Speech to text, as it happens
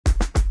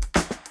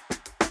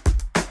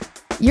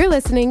You're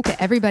listening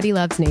to Everybody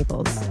Loves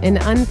Naples, an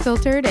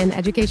unfiltered and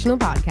educational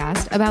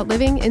podcast about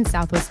living in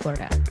Southwest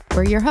Florida.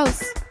 We're your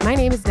hosts. My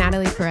name is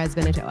Natalie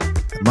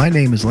Perez-Benatoa. My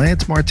name is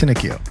Lance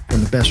Martinicchio.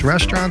 From the best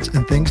restaurants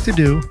and things to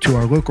do to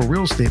our local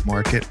real estate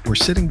market, we're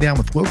sitting down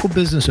with local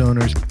business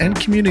owners and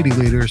community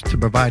leaders to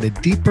provide a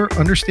deeper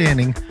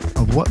understanding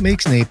of what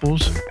makes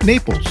Naples,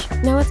 Naples.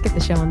 Now let's get the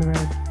show on the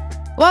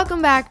road.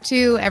 Welcome back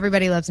to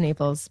Everybody Loves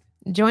Naples.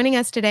 Joining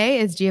us today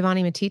is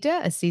Giovanni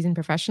Matita, a seasoned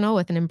professional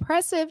with an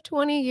impressive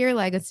 20-year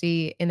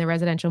legacy in the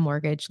residential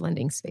mortgage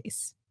lending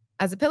space.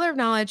 As a pillar of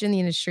knowledge in the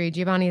industry,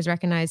 Giovanni is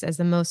recognized as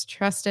the most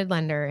trusted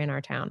lender in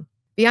our town.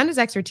 Beyond his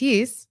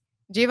expertise,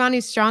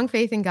 Giovanni's strong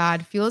faith in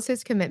God fuels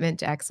his commitment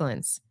to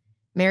excellence.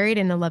 Married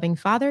and a loving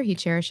father, he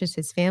cherishes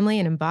his family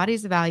and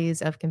embodies the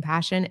values of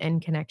compassion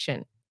and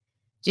connection.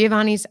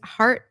 Giovanni's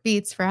heart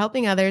beats for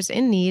helping others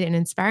in need and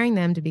inspiring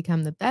them to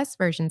become the best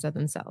versions of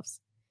themselves.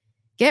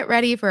 Get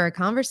ready for a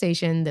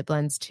conversation that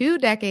blends 2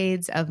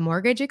 decades of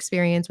mortgage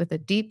experience with a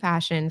deep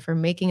passion for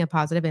making a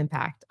positive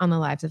impact on the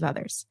lives of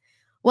others.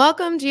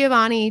 Welcome,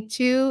 Giovanni,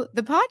 to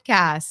the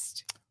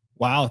podcast.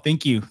 Wow,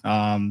 thank you.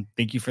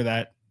 Thank you for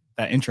that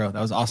intro.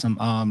 That was awesome.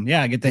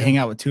 I get to hang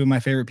out with 2 of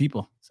my favorite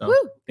people. So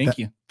thank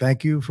you.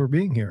 Thank you for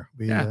being here.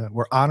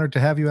 We're honored to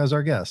have you as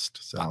our guest.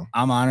 So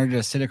I'm honored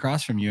to sit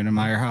across from you and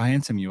admire how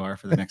handsome you are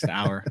for the next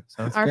hour.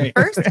 So it's Our great.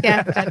 first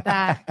guest at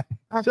that.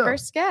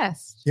 First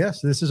guest.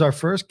 yes, this is our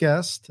first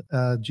guest,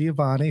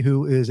 Giovanni,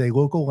 who is a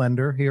local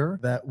lender here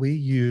that we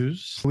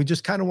use. We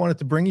just kind of wanted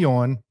to bring you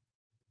on.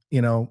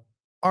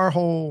 Our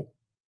whole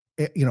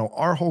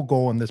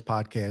goal in this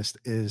podcast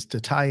is to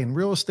tie in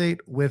real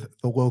estate with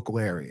the local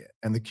area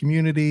and the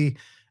community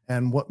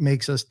and what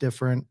makes us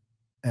different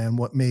and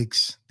what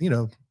makes,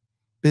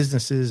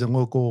 businesses and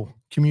local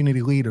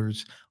community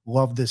leaders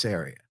love this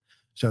area.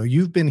 So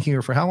you've been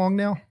here for how long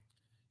now?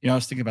 I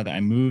was thinking about that.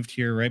 I moved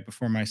here right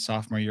before my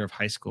sophomore year of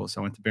high school. So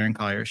I went to Barron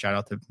Collier. Shout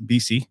out to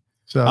BC.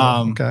 So,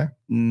 okay.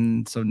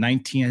 So I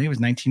think it was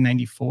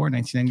 1994,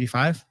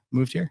 1995,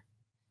 moved here.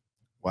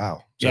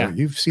 Wow. So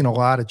you've seen a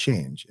lot of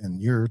change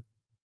and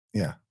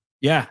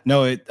Yeah.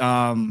 No,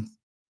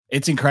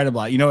 it's incredible.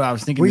 I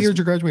was thinking. What year did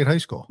you graduate high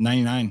school?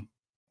 99.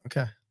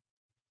 Okay.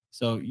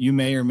 So you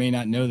may or may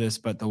not know this,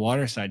 but the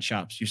waterside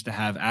shops used to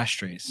have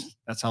ashtrays.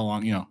 That's how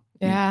long,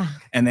 Yeah.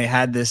 And they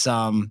had this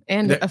and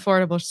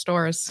affordable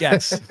stores.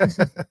 Yes.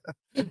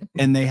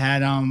 And they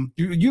had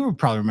you would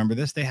probably remember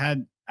this. They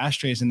had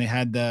ashtrays and they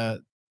had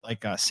the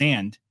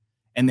sand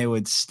and they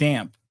would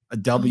stamp a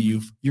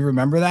W. You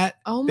remember that?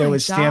 Oh my They would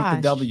gosh. stamp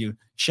the W.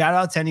 Shout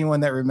out to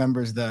anyone that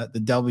remembers the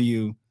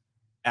W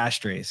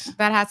ashtrays.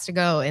 That has to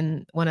go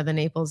in one of the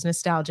Naples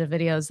nostalgia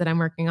videos that I'm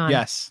working on.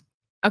 Yes.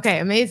 Okay,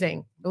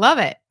 amazing. Love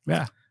it.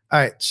 Yeah. All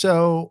right.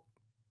 So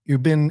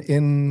you've been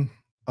in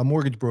a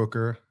mortgage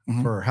broker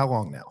for how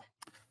long now?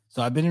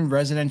 So I've been in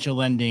residential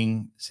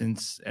lending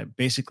since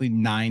basically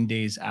 9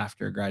 days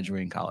after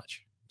graduating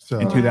college. So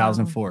in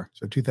 2004.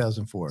 So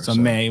 2004. So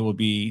May will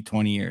be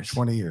 20 years.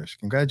 20 years.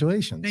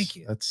 Congratulations. Thank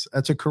you.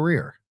 That's a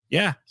career.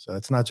 Yeah. So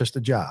it's not just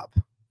a job.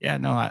 Yeah.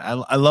 No,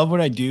 I love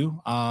what I do.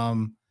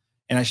 And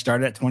I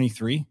started at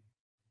 23.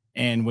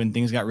 And when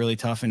things got really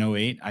tough in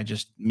 2008, I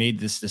just made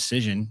this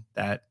decision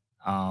that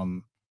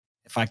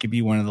if I could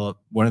be one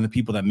of the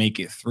people that make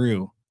it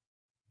through,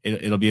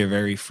 it'll be a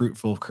very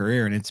fruitful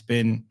career. And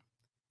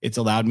it's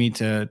allowed me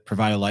to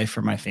provide a life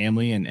for my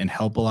family and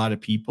help a lot of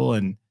people.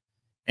 And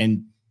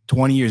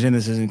 20 years in,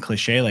 this isn't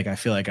cliche. Like I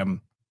feel like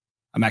I'm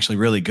actually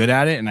really good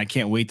at it. And I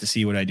can't wait to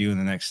see what I do in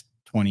the next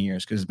 20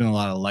 years because there's been a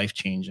lot of life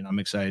change and I'm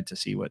excited to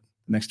see what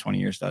the next 20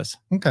 years does.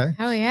 Okay.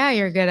 Hell yeah,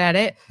 you're good at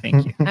it.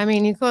 Thank you. I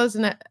mean, you closed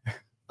a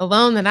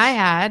loan that I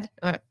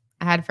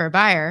had for a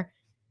buyer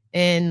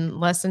in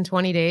less than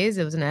 20 days.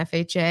 It was an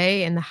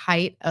FHA in the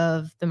height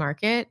of the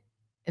market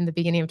in the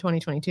beginning of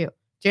 2022.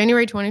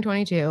 January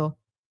 2022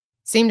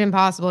 seemed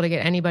impossible to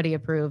get anybody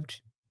approved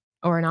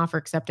or an offer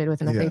accepted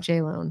with an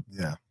FHA loan.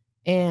 Yeah.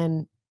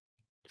 And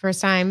first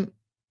time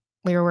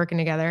we were working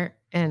together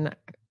and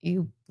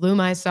you blew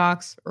my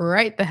socks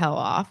right the hell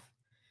off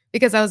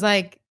because I was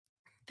like,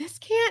 this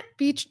can't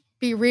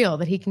be real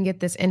that he can get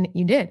this. And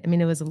you did. I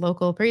mean, it was a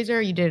local appraiser.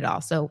 You did it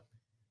all. So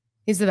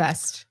he's the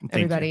best,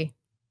 everybody.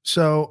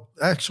 So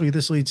actually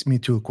this leads me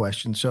to a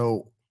question.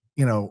 So,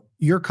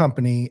 your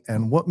company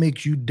and what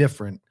makes you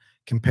different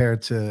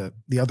compared to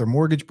the other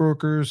mortgage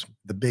brokers,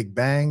 the big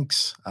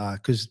banks?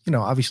 Because,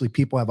 obviously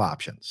people have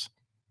options.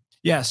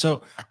 Yeah.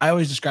 So I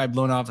always describe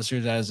loan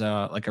officers as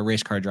like a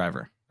race car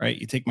driver, right?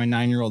 You take my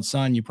 9-year-old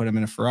son, you put him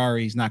in a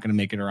Ferrari, he's not going to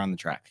make it around the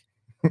track.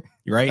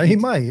 You're right. He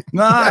might. He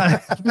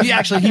might.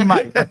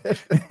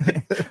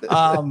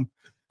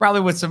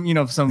 Probably with some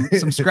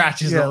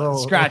scratches,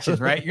 scratches,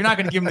 right? You're not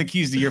going to give him the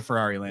keys to your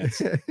Ferrari,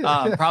 Lance.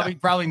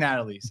 Probably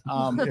Natalie's.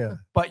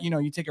 But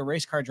you take a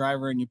race car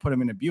driver and you put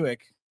him in a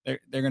Buick,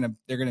 they're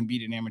gonna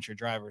beat an amateur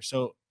driver.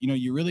 So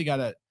you really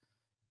gotta.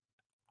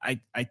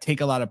 I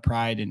take a lot of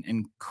pride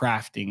in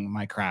crafting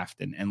my craft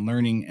and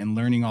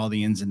learning all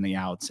the ins and the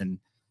outs. And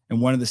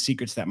one of the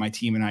secrets that my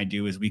team and I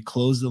do is we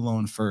close the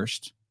loan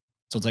first.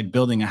 So it's like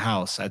building a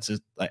house at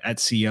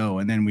CO,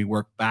 and then we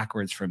work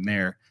backwards from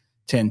there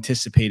to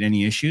anticipate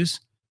any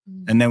issues.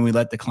 And then we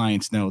let the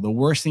clients know. The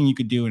worst thing you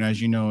could do, and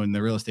as you know, in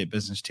the real estate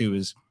business too,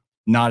 is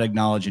not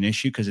acknowledge an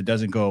issue, because it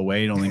doesn't go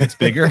away. It only gets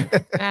bigger.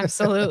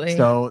 Absolutely.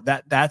 So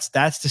that's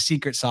the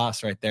secret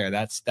sauce right there.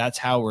 That's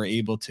how we're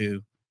able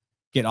to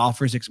get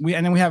offers. And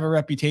then we have a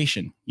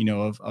reputation,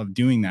 of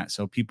doing that.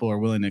 So people are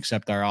willing to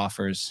accept our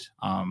offers,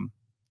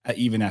 at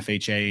even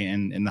FHA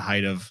and in the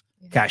height of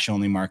cash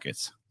only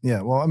markets.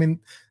 Yeah. Well, I mean,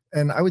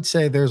 and I would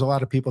say there's a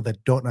lot of people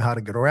that don't know how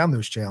to get around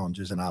those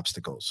challenges and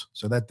obstacles.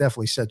 So that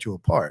definitely sets you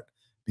apart,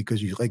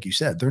 because like you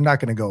said, they're not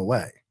going to go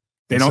away.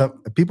 They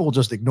don't. People will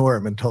just ignore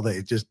them until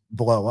they just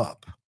blow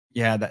up.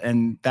 Yeah.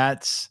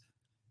 That's,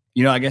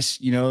 I guess,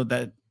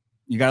 that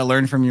you got to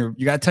learn from you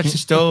got to touch the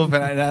stove,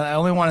 and I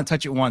only want to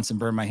touch it once and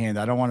burn my hand.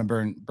 I don't want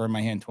to burn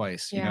my hand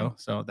twice,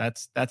 So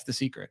that's the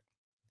secret.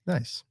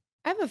 Nice.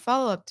 I have a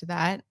follow-up to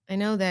that. I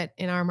know that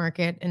in our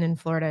market and in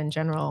Florida in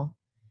general,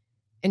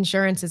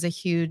 insurance is a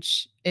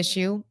huge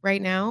issue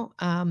right now.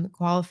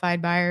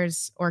 Qualified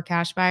buyers or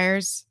cash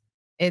buyers,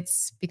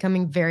 it's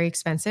becoming very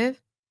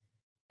expensive.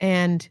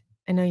 And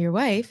I know your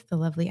wife, the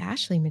lovely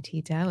Ashley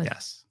Matita,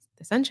 with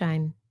the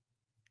Sunshine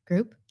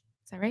Group.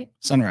 Is that right?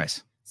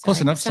 Sunrise. Close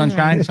enough.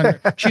 Sunshine.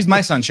 She's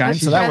my sunshine,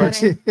 so that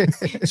works.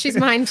 She's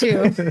mine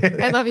too.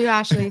 I love you,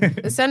 Ashley.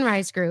 The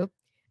Sunrise Group.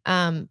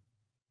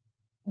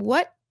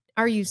 What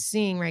are you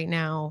seeing right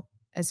now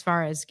as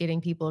far as getting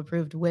people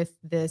approved with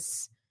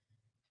this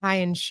high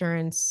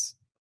insurance,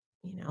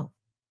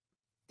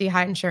 the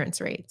high insurance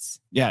rates?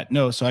 Yeah,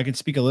 no. So I could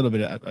speak a little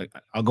bit.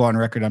 I'll go on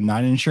record. I'm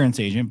not an insurance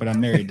agent, but I'm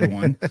married to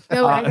one.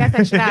 No, I guess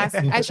I should ask.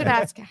 I should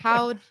ask,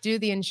 how do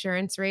the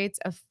insurance rates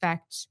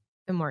affect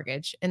the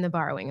mortgage and the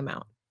borrowing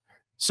amount?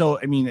 So,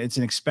 I mean, it's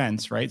an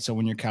expense, right? So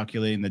when you're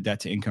calculating the debt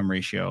to income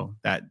ratio,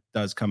 that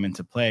does come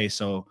into play.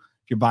 So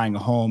if you're buying a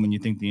home and you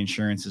think the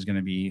insurance is going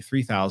to be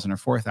 $3,000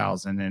 or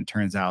 $4,000, and it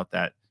turns out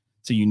that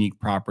it's a unique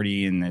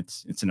property and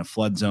it's in a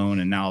flood zone,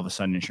 and now all of a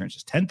sudden insurance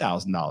is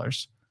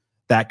 $10,000,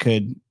 that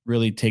could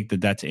really take the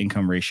debt to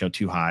income ratio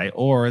too high.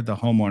 Or the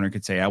homeowner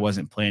could say, I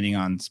wasn't planning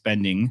on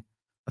spending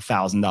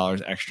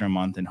 $1,000 extra a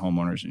month in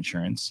homeowners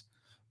insurance.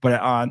 But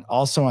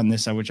also on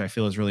this, which I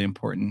feel is really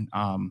important,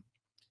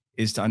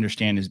 is to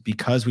understand, is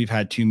because we've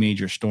had two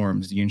major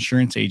storms, the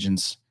insurance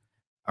agents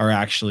are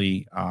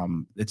actually,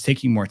 it's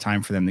taking more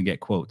time for them to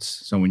get quotes.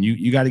 So when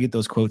you got to get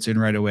those quotes in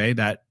right away,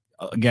 that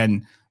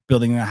again,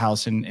 building a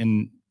house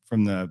in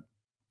from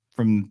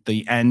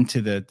the end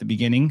to the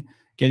beginning,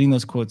 getting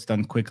those quotes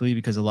done quickly,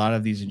 because a lot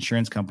of these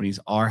insurance companies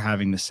are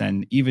having to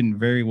send even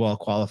very well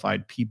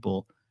qualified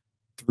people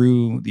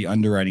through the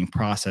underwriting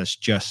process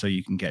just so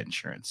you can get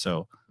insurance.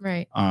 So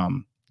right.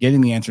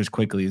 Getting the answers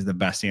quickly is the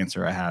best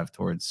answer I have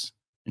towards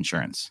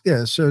insurance.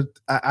 Yeah. So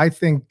I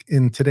think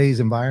in today's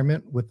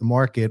environment with the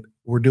market,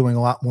 we're doing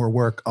a lot more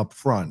work up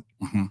front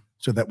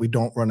so that we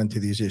don't run into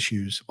these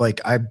issues.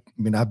 Like, I've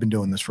been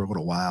doing this for a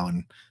little while,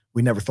 and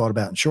we never thought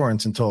about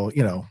insurance until,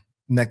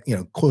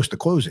 close to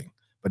closing.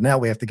 But now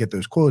we have to get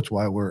those quotes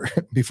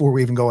before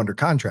we even go under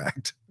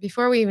contract.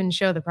 Before we even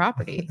show the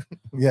property.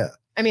 Yeah.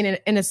 I mean,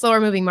 in a slower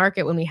moving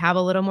market, when we have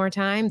a little more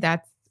time,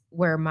 that's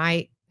where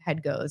my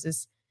head goes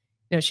is,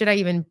 should I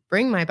even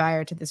bring my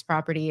buyer to this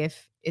property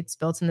if it's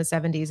built in the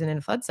 70s and in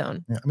a flood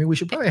zone? Yeah. I mean, we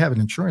should probably have an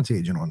insurance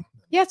agent on.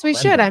 Yes, we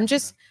should.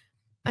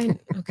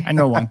 Okay. I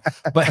know one,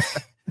 but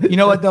you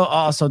know what though?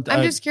 Also,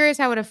 I'm just curious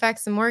how it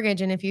affects the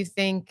mortgage. And if you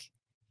think,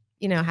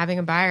 having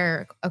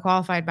a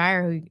qualified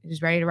buyer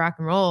who's ready to rock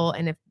and roll,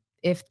 and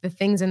if the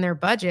things in their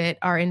budget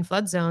are in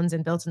flood zones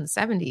and built in the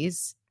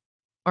 70s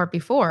or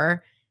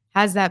before,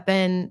 has that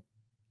been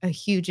a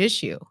huge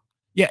issue?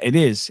 Yeah, it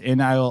is.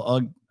 And I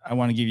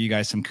want to give you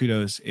guys some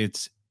kudos.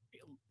 It's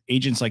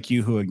agents like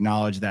you who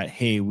acknowledge that,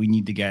 hey, we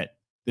need to get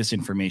this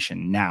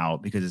information now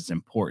because it's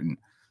important.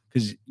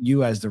 Because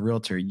you, as the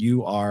realtor,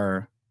 you're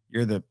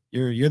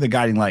the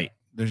guiding light.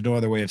 There's no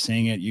other way of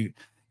saying it.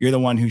 You're the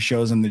one who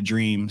shows them the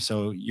dream.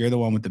 So you're the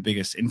one with the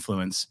biggest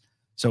influence.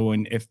 So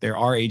if there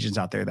are agents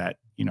out there that,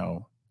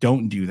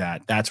 don't do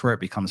that, that's where it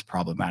becomes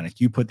problematic.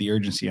 You put the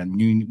urgency on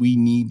we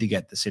need to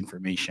get this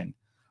information.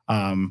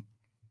 And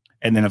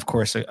then of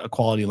course a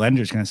quality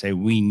lender is going to say,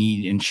 we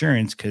need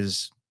insurance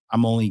because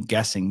I'm only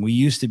guessing. We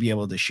used to be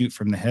able to shoot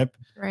from the hip,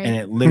 right? And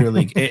it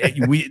literally,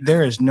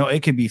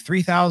 it could be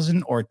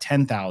 3,000 or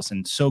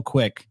 10,000 so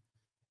quick.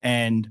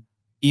 And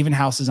even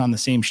houses on the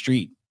same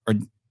street or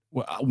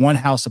one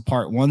house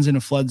apart, one's in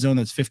a flood zone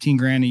that's 15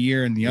 grand a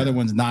year and the other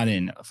one's not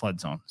in a flood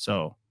zone.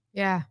 So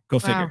yeah, go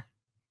figure.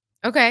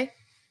 Okay.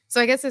 So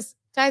I guess this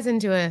ties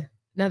into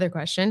another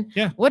question.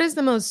 Yeah. What is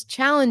the most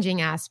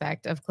challenging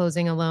aspect of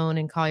closing a loan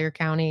in Collier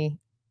County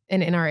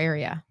and in our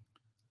area?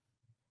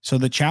 So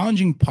the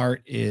challenging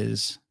part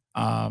is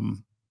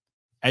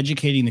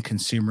educating the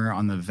consumer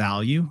on the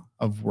value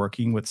of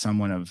working with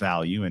someone of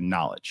value and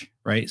knowledge,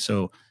 right?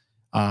 So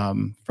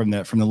from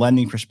the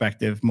lending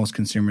perspective, most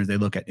consumers, they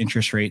look at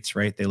interest rates,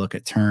 right? They look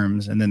at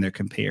terms, and then they're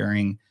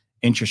comparing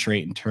interest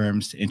rate and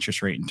terms to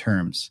interest rate and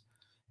terms.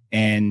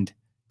 And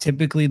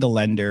typically the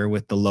lender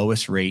with the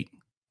lowest rate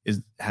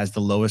has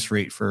the lowest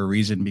rate for a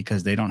reason,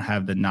 because they don't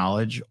have the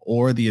knowledge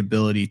or the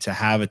ability to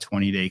have a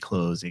 20-day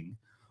closing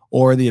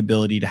or the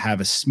ability to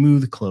have a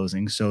smooth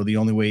closing. So the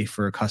only way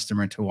for a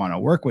customer to want to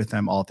work with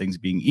them, all things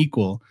being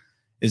equal,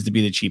 is to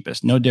be the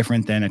cheapest. No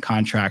different than a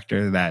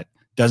contractor that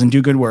doesn't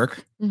do good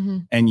work,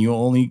 and you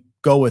only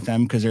go with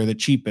them because they're the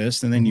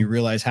cheapest. And then you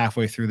realize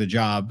halfway through the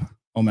job,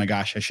 oh my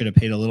gosh, I should have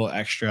paid a little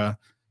extra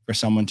for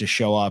someone to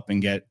show up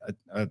and get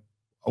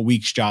a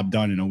week's job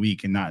done in a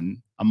week and not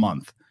in a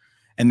month.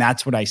 And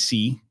that's what I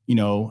see,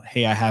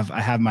 hey, I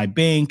have my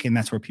bank, and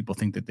that's where people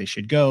think that they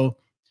should go.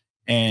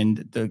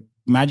 And the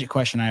magic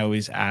question I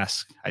always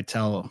ask,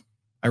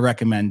 I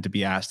recommend to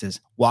be asked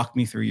is, walk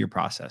me through your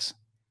process.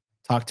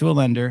 Talk to a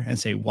lender and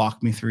say,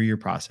 walk me through your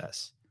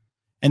process.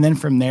 And then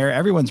from there,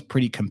 everyone's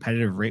pretty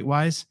competitive rate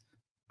wise,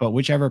 but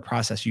whichever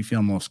process you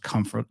feel most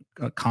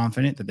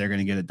confident that they're going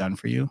to get it done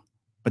for you.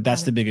 But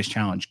that's the biggest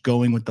challenge,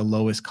 going with the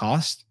lowest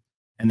cost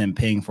and then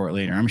paying for it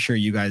later. I'm sure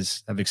you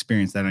guys have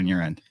experienced that on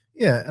your end.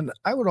 Yeah. And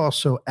I would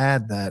also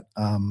add that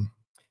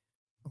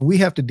we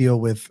have to deal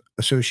with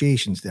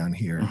associations down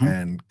here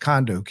and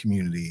condo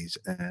communities.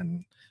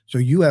 And so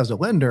you as a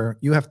lender,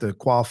 you have to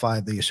qualify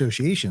the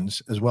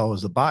associations as well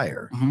as the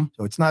buyer.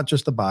 So it's not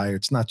just the buyer,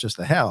 it's not just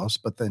the house,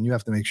 but then you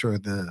have to make sure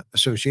the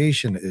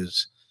association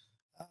is,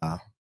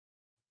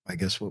 I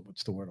guess,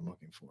 what's the word I'm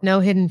looking for? No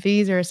hidden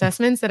fees or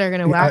assessments that are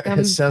going to whack them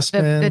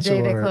the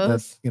day they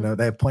close. That,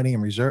 they have plenty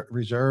in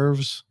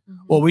reserves.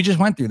 Well, we just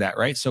went through that,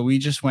 right? So we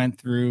just went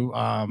through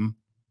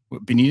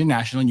Bonita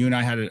National, and you and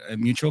I had a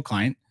mutual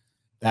client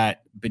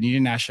that Bonita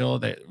National,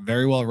 that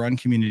very well run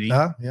community.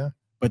 Yeah.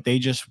 But they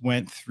just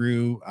went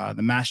through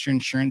the master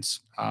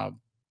insurance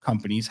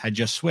companies had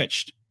just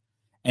switched.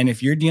 And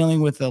if you're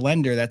dealing with a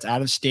lender that's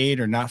out of state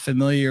or not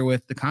familiar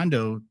with the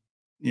condo,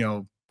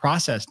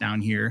 process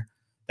down here,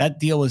 that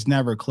deal was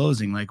never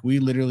closing. Like, we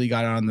literally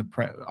got on the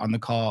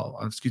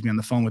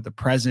phone with the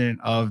president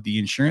of the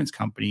insurance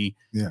company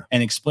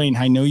and explained,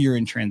 I know you're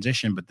in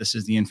transition, but this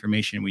is the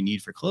information we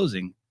need for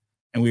closing.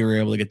 And we were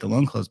able to get the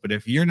loan closed. But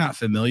if you're not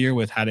familiar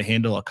with how to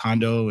handle a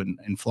condo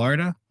in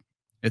Florida,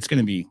 it's going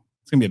to be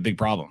a big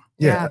problem.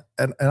 Yeah.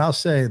 And I'll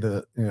say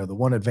the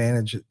one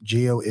advantage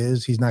Gio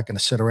is, he's not going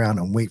to sit around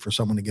and wait for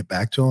someone to get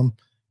back to him.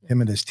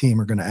 Him and his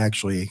team are going to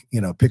actually,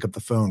 pick up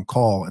the phone,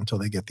 call until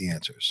they get the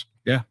answers.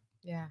 Yeah.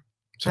 Yeah.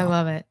 So, I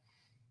love it.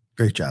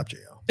 Great job,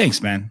 Gio.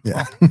 Thanks, man.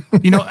 Yeah.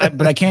 Well,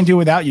 but I can't do it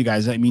without you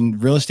guys. I mean,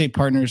 real estate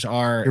partners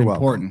are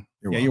important.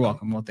 You're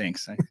welcome. Well,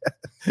 thanks.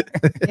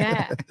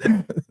 Yeah.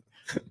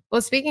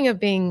 Well, speaking of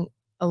being,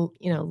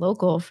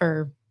 local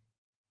for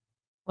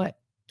what,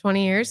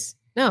 20 years?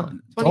 No, 20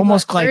 it's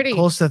almost plus, 30. Like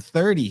close to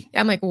 30.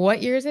 I'm like,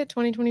 what year is it?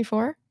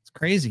 2024? It's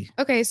crazy.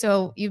 Okay.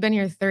 So you've been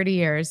here 30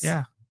 years.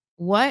 Yeah.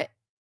 Why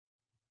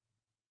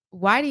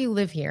do you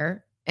live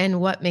here, and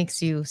what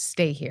makes you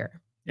stay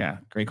here? Yeah.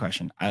 Great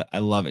question. I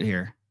love it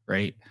here.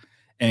 Right.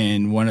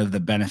 And one of the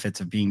benefits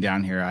of being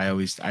down here, I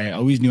always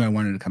knew I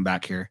wanted to come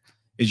back here,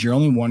 is you're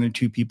only 1 or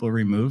 2 people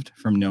removed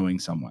from knowing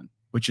someone,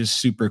 which is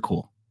super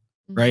cool.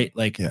 Right.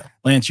 Like,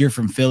 Lance, you're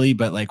from Philly,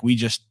 but like, we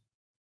just,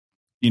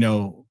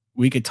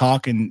 we could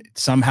talk, and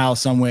somehow,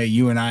 some way,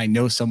 you and I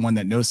know someone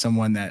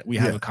that we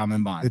have a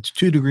common bond. It's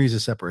 2 degrees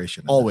of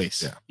separation.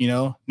 Always.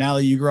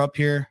 Natalie, you grew up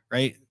here,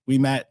 right? We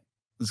met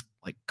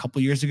like a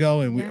couple years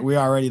ago, and we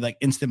already like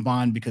instant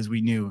bond because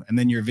we knew. And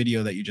then your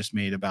video that you just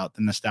made about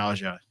the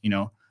nostalgia,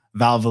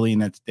 Valvoline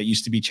that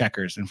used to be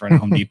Checkers in front of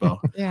Home Depot.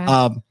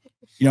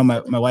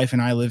 My wife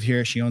and I live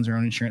here. She owns her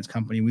own insurance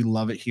company. We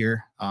love it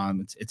here.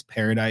 It's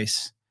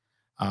paradise.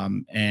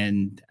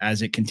 And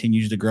as it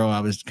continues to grow, I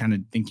was kind of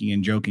thinking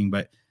and joking,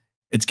 but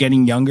it's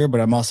getting younger, but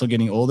I'm also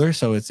getting older.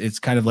 So it's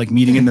kind of like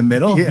meeting in the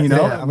middle,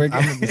 I'm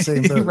in the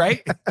same boat.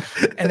 Right.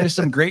 And there's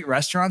some great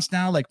restaurants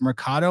now, like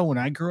Mercado. When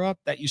I grew up,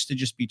 that used to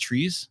just be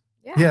trees.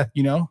 Yeah.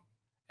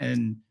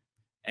 And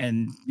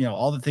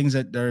all the things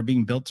that are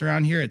being built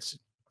around here, it's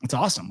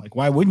awesome. Like,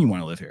 why wouldn't you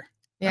want to live here?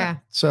 Yeah.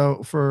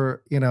 So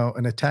for,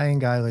 an Italian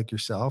guy like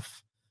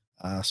yourself,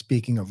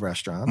 speaking of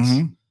restaurants,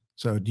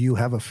 so do you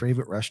have a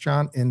favorite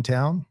restaurant in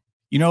town?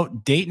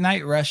 Date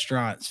night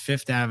restaurants,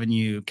 Fifth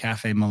Avenue,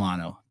 Cafe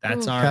Milano.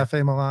 That's our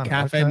Cafe Milano.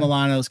 Cafe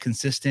Milano is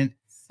consistent.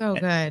 So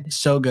good.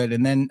 So good.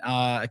 And then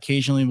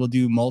occasionally we'll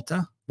do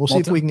Malta. We'll see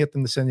if we can get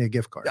them to send you a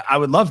gift card. I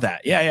would love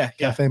that. Yeah.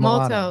 Cafe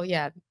Milano. Malta,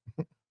 yeah.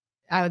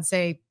 I would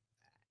say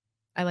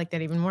I like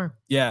that even more.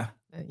 Yeah.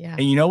 Yeah.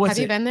 And you know what's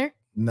Have you been there?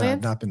 No,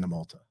 Lance? not been to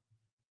Malta.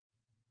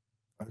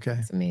 Okay.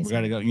 It's amazing. We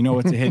got to go. You know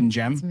what's a hidden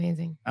gem? It's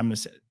amazing. I'm going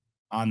to sit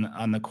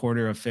on the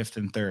corner of 5th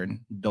and 3rd,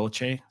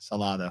 Dolce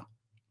Salado.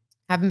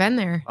 Haven't been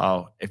there.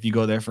 Oh, if you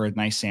go there for a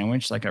nice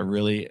sandwich, like a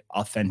really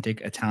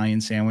authentic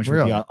Italian sandwich.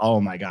 Really? Oh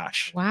my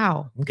gosh.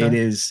 Wow. Okay. It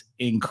is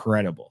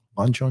incredible.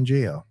 Lunch on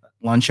Gio.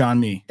 Lunch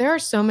on me. There are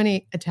so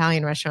many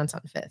Italian restaurants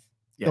on 5th.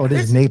 Yeah. Oh, it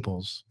is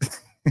Naples.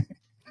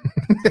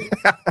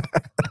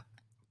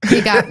 He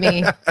got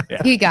me.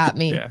 Yeah. He got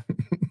me. Yeah.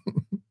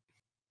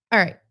 All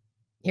right.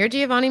 You're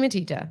Giovanni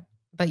Matita,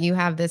 but you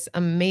have this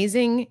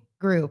amazing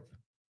group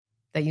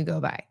that you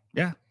go by.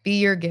 Yeah. Be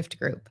your gift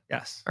group,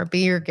 Yes. or be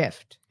your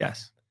gift.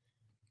 Yes.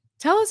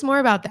 Tell us more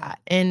about that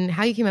and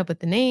how you came up with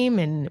the name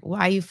and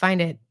why you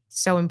find it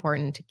so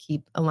important to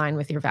keep aligned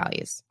with your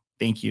values.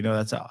 Thank you.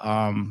 No, that's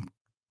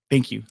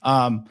thank you.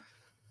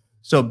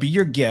 So Be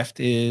Your Gift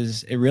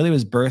it really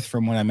was birthed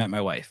from when I met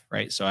my wife,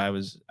 right? So I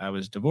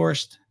was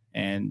divorced,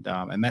 and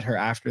I met her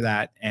after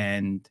that.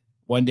 And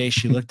one day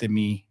she looked at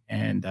me,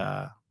 and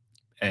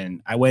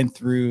I went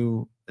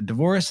through a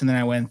divorce, and then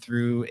I went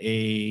through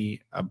a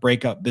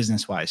breakup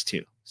business wise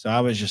too. So I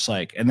was just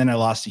like, and then I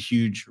lost a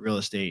huge real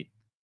estate.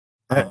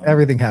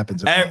 Everything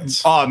happens at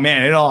once. Oh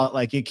man,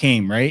 it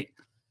came, right?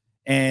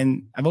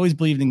 And I've always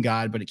believed in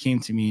God, but it came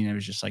to me and it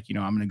was just like, I'm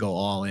going to go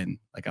all in.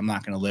 Like, I'm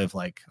not going to live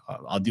like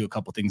I'll do a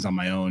couple things on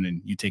my own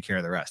and you take care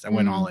of the rest. I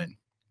went all in.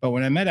 But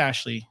when I met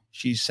Ashley,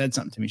 she said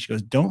something to me. She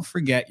goes, don't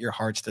forget your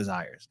heart's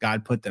desires.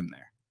 God put them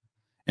there.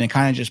 And it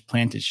kind of just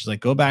planted. She's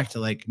like, go back to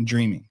like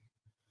dreaming.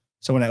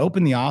 So when I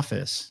opened the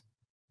office,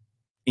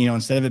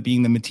 instead of it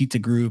being the Matita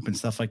group and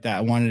stuff like that,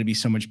 I wanted it to be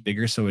so much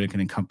bigger so it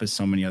can encompass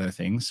so many other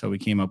things. So we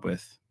came up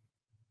with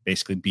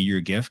basically Be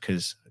Your Gift,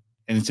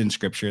 and it's in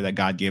scripture that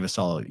God gave us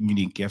all a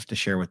unique gift to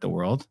share with the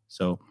world.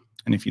 So,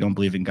 and if you don't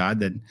believe in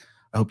God, then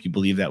I hope you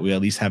believe that we at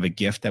least have a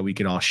gift that we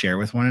could all share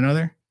with one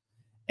another.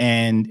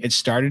 And it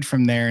started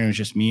from there, and it was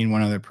just me and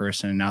one other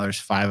person. And now there's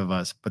 5 of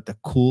us. But the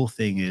cool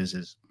thing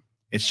is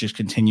it's just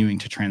continuing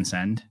to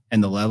transcend,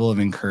 and the level of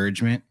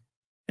encouragement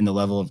and the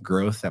level of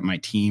growth that my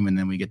team, and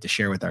then we get to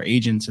share with our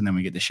agents, and then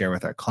we get to share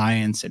with our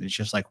clients. And it's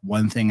just like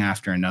one thing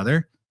after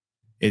another.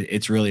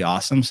 It's really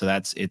awesome. So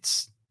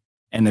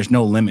and there's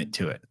no limit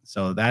to it.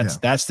 So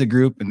that's the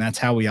group, and that's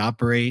how we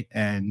operate.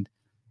 And,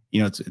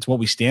 it's what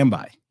we stand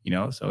by,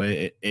 so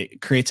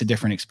it creates a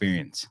different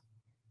experience.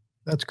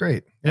 That's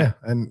great. Yeah.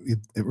 And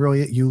it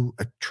really, you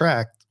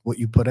attract what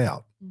you put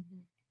out. Mm-hmm.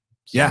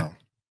 So. Yeah.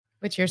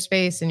 Which your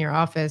space and your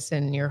office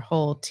and your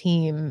whole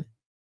team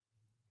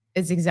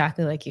is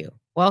exactly like you.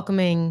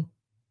 Welcoming.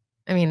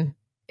 I mean,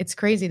 it's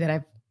crazy that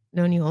I've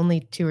known you only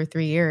 2 or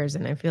 3 years,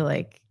 and I feel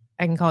like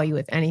I can call you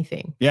with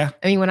anything. Yeah.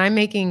 I mean, when I'm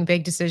making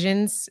big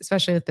decisions,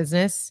 especially with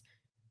business,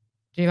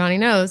 Giovanni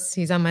knows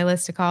he's on my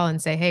list to call and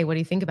say, hey, what do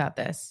you think about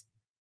this?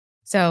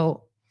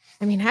 So,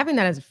 I mean, having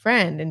that as a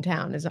friend in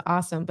town is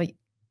awesome. But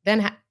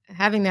then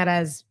having that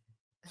as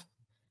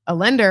a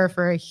lender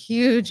for a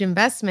huge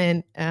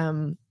investment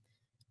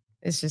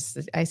is just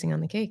the icing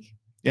on the cake.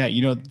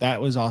 Yeah.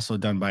 That was also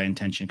done by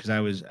intention, because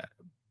I was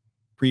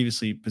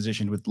previously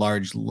positioned with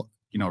large,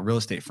 real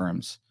estate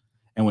firms.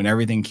 And when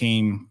everything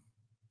came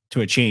to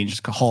a change,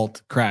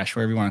 halt, crash,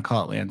 whatever you want to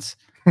call it, Lance,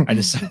 I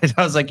decided,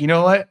 I was like, you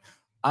know what?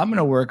 I'm going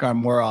to work on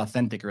more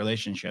authentic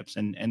relationships.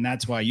 And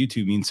that's why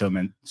YouTube means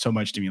so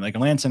much to me. Like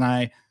Lance and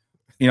I,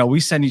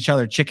 we send each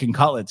other chicken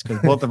cutlets because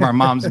both of our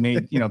moms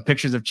made,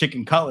 pictures of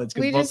chicken cutlets.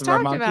 We Both just of our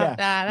talked moms about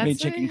that. made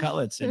chicken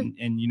cutlets. And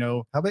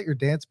how about your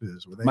dance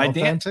moves? Were they my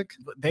authentic?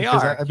 They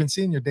are. I've been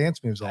seeing your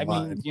dance moves a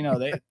lot.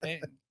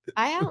 They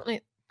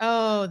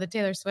the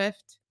Taylor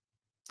Swift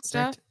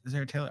stuff. Is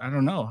there a Taylor? I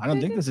don't know. I don't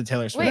think there's a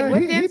Taylor Swift. Wait,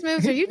 what dance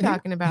moves are you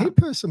talking about? He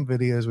put some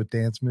videos with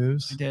dance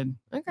moves. I did.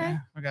 Okay. Yeah,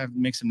 I gotta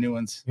make some new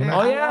ones.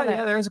 Oh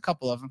yeah. There's a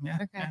couple of them. Yeah.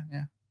 Okay.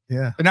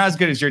 Yeah. But not as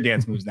good as your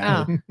dance moves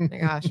now. Oh my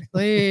gosh,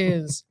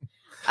 please.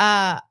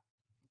 I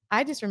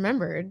just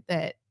remembered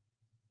that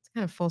it's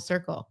kind of full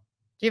circle.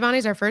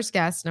 Giovanni's our first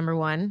guest, number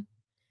 1.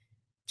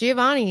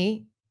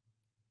 Giovanni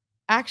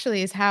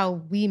actually is how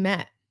we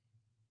met.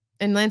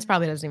 And Lance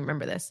probably doesn't even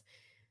remember this.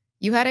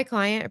 You had a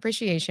client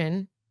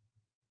appreciation.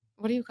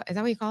 Is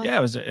that what you call it? Yeah,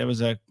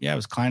 it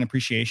was client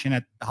appreciation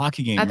at the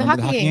hockey game. At the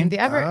hockey game, the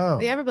Oh.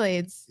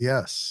 Everblades.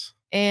 Yes.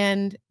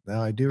 And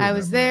now I do. I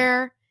was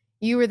there.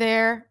 You were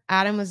there.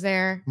 Adam was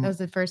there. That was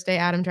the first day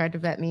Adam tried to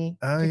vet me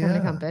to come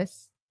to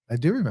Compass. I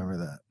do remember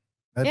that.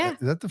 Yeah.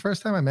 Is that the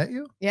first time I met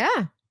you?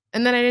 Yeah.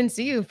 And then I didn't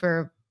see you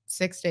for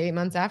 6 to 8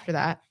 months after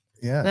that.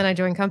 Yeah. And then I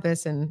joined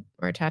Compass and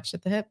we're attached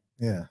at the hip.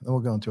 Yeah. Then we'll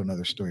go into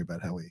another story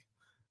about how we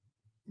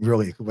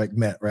really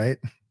met, right?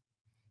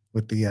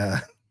 With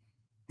the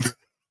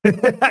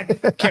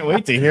I can't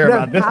wait to hear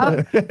about this.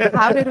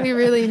 How did we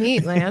really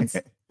meet, Lance?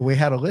 We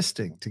had a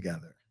listing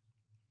together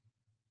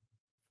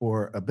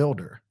for a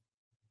builder.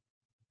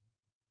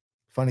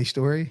 Funny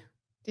story.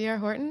 D.R.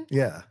 Horton?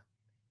 Yeah.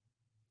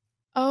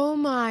 Oh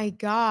my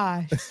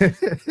gosh.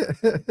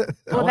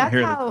 Well, that's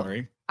hear how the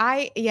story.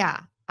 I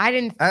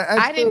didn't.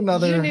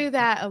 You knew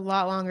that a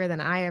lot longer than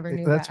I ever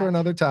knew. That's for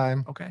another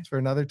time. Okay. It's for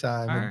another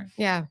time. All right.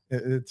 Yeah.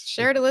 It's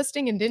Shared a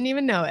listing and didn't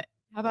even know it.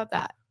 How about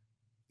that?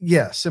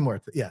 Yeah,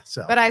 similar.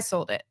 So. But I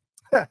sold it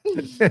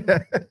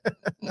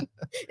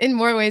in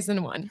more ways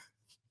than one.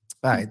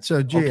 All right.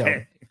 So,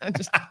 Gio.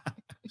 Okay.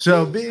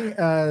 So, being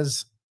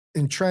as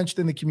entrenched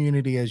in the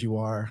community as you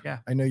are, yeah,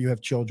 I know you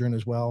have children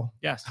as well.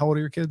 Yes. How old are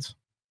your kids?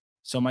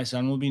 So my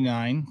son will be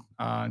 9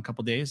 in a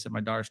couple of days, and my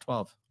daughter's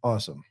 12.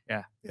 Awesome.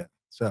 Yeah. Yeah.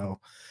 So,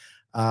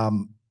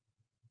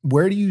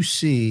 where do you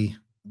see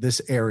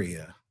this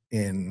area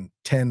in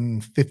 10,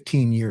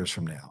 15 years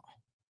from now?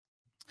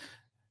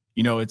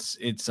 It's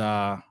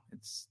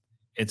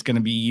going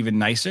to be even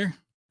nicer.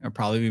 It'll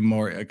probably be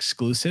more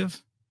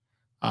exclusive.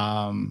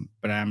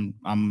 But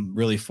I'm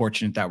really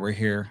fortunate that we're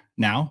here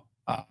now.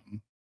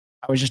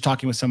 I was just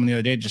talking with someone the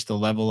other day, just the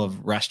level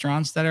of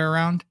restaurants that are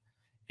around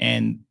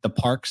and the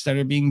parks that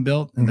are being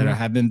built and that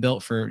have been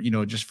built for,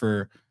 just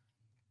for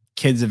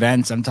kids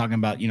events. I'm talking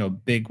about,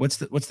 big, what's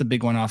the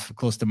big one off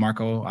close to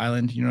Marco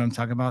Island? You know what I'm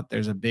talking about?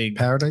 There's a big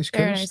Paradise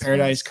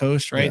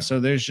Coast, right? Yeah. So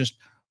there's just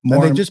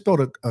more. And they just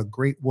built a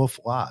Great Wolf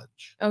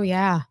Lodge. Oh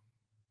yeah.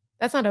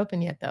 That's not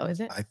open yet though, is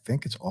it? I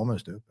think it's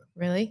almost open.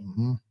 Really?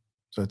 Mm-hmm.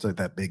 So it's like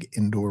that big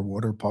indoor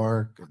water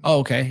park. Oh,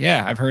 okay.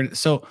 Yeah, I've heard it.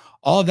 So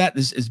all of that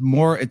is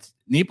more,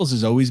 Naples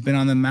has always been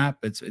on the map.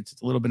 It's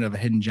a little bit of a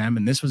hidden gem.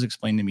 And this was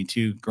explained to me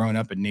too. Growing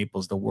up in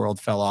Naples, the world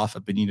fell off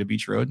at Bonita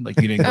Beach Road.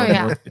 Like you didn't go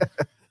north.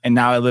 And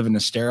now I live in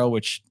Estero,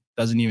 which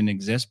doesn't even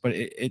exist, but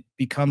it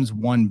becomes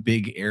one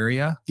big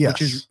area,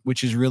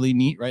 which is really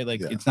neat, right?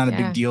 Like it's not a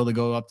big deal to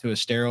go up to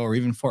Estero or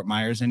even Fort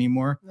Myers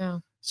anymore.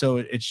 No. So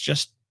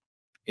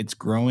it's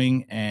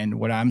growing. And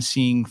what I'm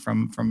seeing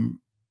from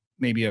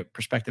maybe a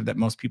perspective that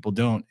most people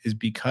don't is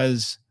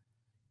because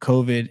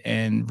COVID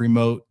and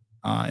remote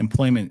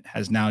employment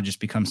has now just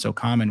become so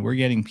common. We're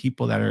getting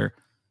people that are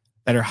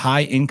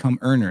high income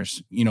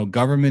earners,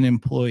 government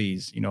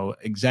employees,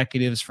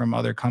 executives from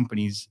other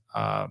companies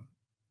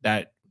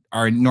that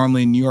are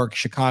normally in New York,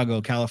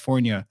 Chicago,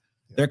 California.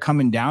 They're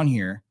coming down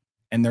here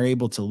and they're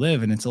able to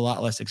live, and it's a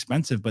lot less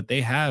expensive, but they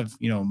have,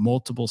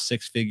 multiple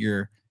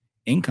 6-figure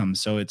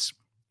incomes. So it's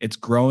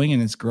growing,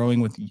 and it's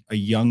growing with a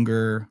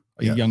younger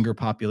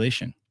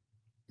population.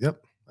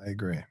 Yep, I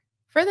agree.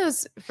 For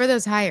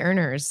those high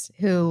earners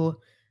who,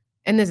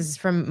 and this is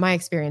from my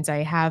experience,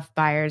 I have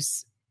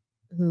buyers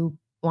who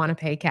want to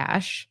pay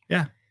cash.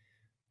 Yeah.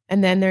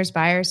 And then there's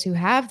buyers who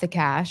have the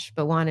cash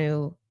but want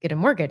to get a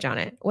mortgage on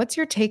it. What's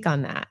your take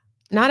on that?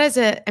 Not as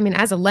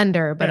a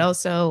lender, but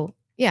also,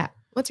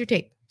 what's your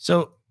take?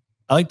 So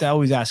I like to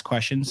always ask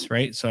questions,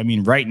 right? So,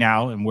 right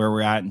now and where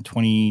we're at in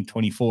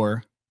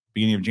 2024,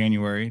 beginning of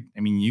January,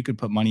 you could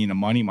put money in a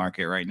money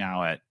market right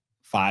now at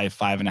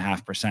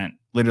 5.5%,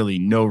 literally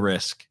no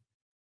risk,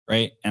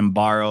 right? And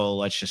borrow,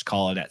 let's just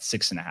call it at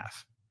 6.5.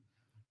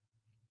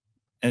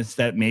 It's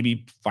that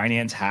maybe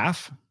finance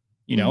half,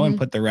 and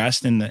put the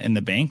rest in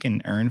the bank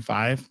and earn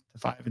 5 to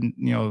 5 and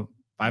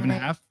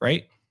 5.5,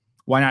 right?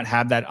 Why not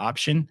have that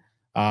option?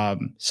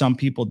 Some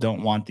people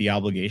don't want the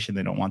obligation,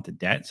 they don't want the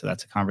debt, so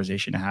that's a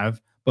conversation to have.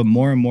 But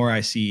more and more,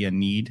 I see a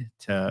need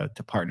to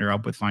partner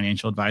up with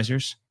financial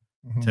advisors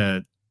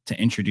to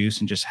introduce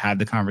and just have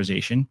the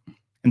conversation.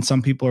 And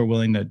some people are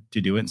willing to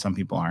do it, and some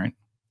people aren't.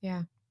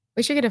 Yeah,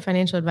 we should get a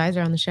financial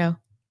advisor on the show.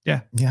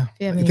 Yeah.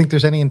 You think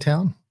there's any in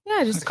town?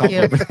 Yeah, just a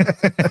few.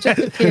 Just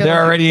a few.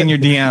 They're already in your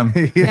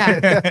DM.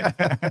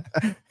 Yeah.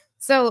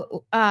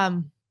 So,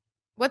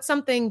 what's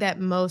something that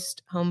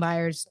most home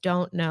buyers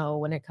don't know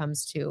when it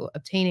comes to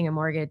obtaining a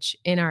mortgage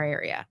in our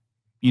area?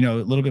 A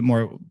little bit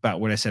more about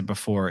what I said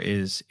before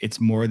is it's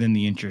more than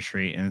the interest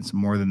rate, and it's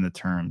more than the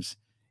terms.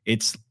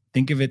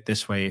 Think of it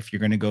this way. If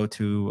you're going to go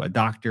to a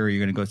doctor, or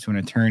you're going to go to an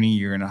attorney,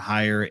 you're going to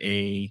hire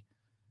a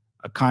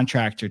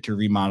contractor to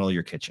remodel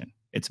your kitchen.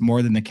 It's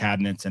more than the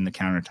cabinets and the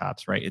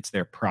countertops, right? It's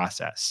their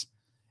process.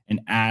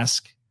 And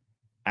ask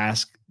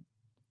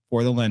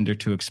for the lender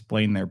to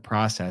explain their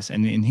process.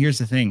 And here's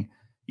the thing,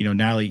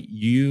 Natalie,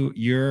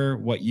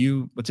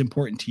 what's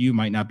important to you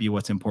might not be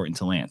what's important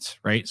to Lance,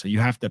 right? So you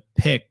have to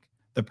pick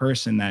the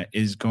person that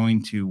is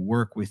going to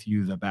work with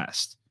you the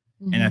best.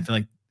 And I feel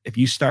like if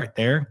you start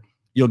there,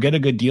 you'll get a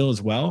good deal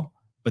as well,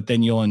 but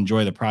then you'll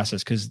enjoy the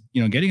process, because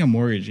getting a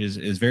mortgage is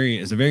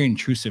a very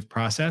intrusive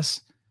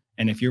process.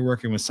 And if you're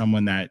working with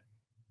someone that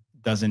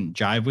doesn't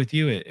jive with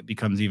you, it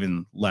becomes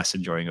even less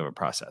enjoying of a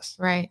process.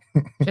 Right.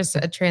 Just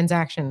a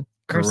transaction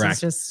versus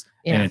just,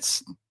 and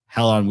it's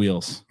hell on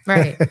wheels.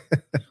 Right.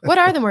 What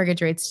are the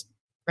mortgage rates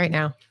right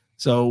now?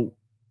 So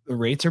the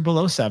rates are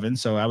below 7.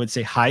 So I would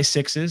say high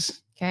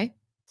 6s. Okay.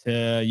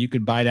 You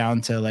could buy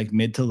down to like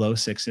mid to low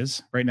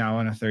 6s right now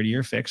on a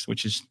 30-year fixed,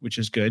 which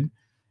is good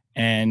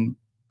and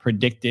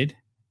predicted.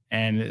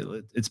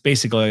 And it's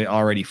basically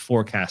already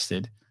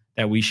forecasted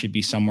that we should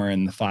be somewhere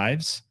in the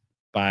 5s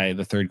by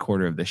the third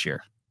quarter of this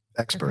year.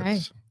 Experts. Okay.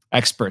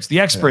 The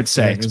experts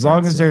say, as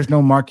long as there's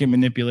no market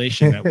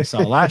manipulation that we saw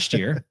last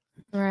year.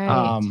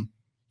 Right.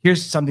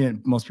 Here's something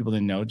that most people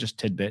didn't know, just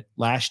tidbit.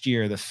 Last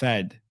year, the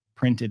Fed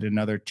printed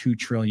another $2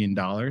 trillion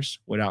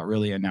without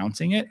really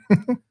announcing it.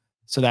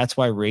 So that's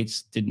why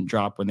rates didn't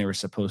drop when they were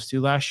supposed to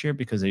last year,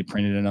 because they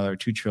printed another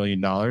 $2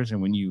 trillion.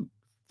 And when you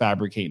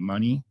fabricate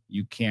money,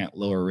 you can't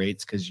lower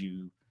rates because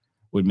you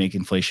would make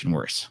inflation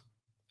worse.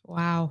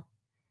 Wow.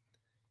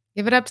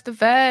 Give it up to the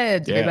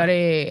Feds,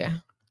 everybody.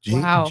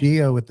 Wow.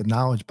 Geo with the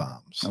knowledge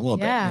bombs. A little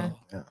bit. Yeah.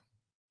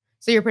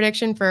 So your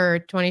prediction for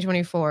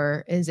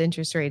 2024 is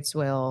interest rates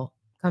will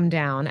come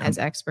down, as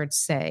experts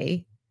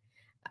say.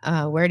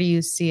 Where do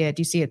you see it?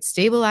 Do you see it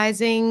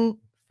stabilizing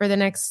for the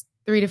next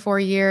 3 to 4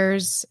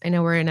 years? I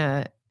know we're in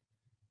an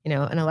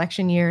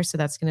election year, so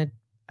that's going to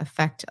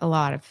affect a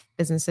lot of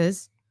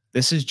businesses.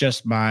 This is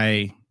just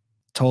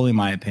totally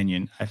my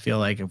opinion. I feel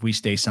like if we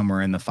stay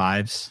somewhere in the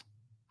 5s,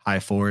 high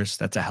 4s,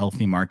 that's a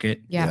healthy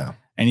market. Yeah.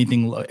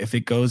 if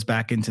it goes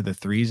back into the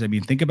threes, I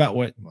mean, think about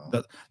what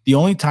the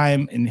only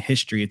time in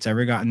history it's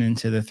ever gotten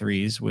into the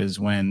threes was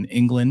when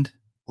England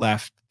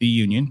left the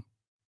Union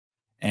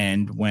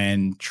and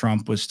when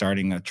Trump was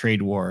starting a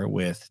trade war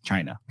with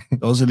China.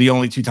 Those are the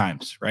only two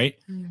times, right?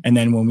 And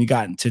then when we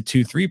got into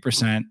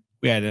 2-3%,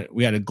 we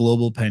had a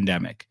global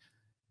pandemic,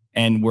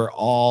 and we're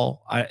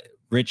all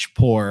rich,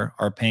 poor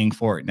are paying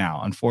for it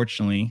now.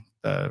 Unfortunately,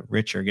 the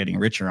rich are getting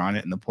richer on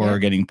it, and the poor are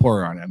getting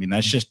poorer on it. I mean,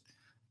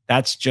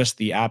 that's just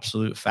the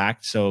absolute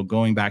fact. So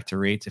going back to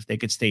rates, if they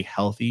could stay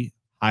healthy,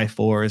 high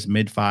 4s,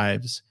 mid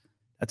 5s,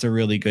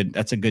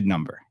 that's a good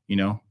number, you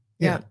know?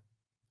 Yeah.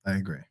 I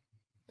agree.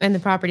 And the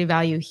property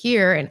value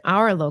here in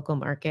our local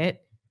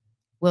market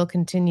will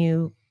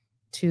continue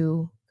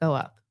to go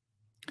up.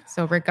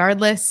 So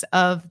regardless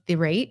of the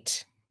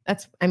rate,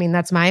 that's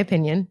my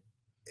opinion.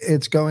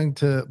 It's going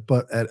to,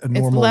 but at a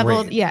normal it's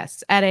leveled, rate.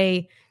 Yes, at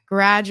a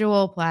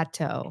gradual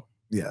plateau.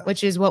 Yeah.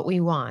 Which is what we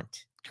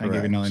want. Can I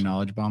give you another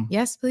knowledge bomb?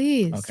 Yes,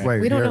 please. Okay.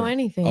 We don't know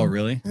anything. Oh,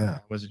 really? Yeah.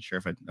 I wasn't sure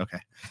if okay.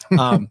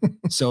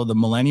 So the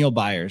millennial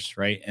buyers,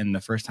 right? And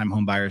the first time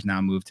home buyers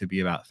now move to be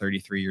about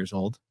 33 years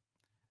old.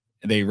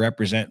 They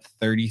represent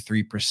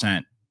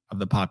 33% of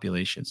the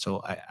population.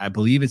 So I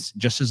believe it's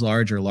just as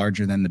large or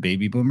larger than the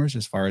baby boomers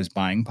as far as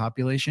buying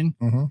population.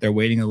 Mm-hmm. They're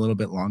waiting a little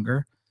bit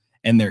longer,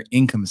 and their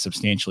income is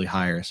substantially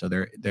higher. So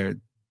their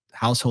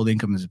household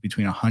income is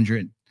between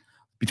 $100,000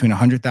 to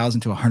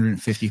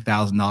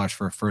 $150,000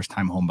 for a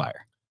first-time home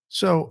buyer.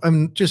 So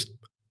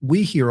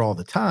we hear all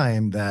the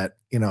time that,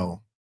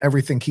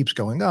 everything keeps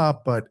going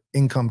up, but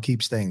income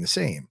keeps staying the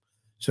same.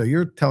 So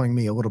you're telling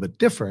me a little bit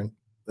different,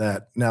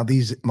 that now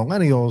these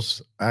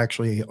millennials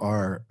actually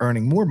are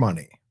earning more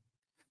money.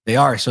 They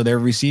are. So they're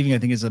receiving, I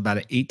think it's about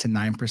an 8 to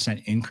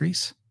 9%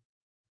 increase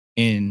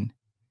in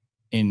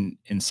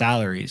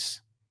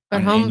salaries.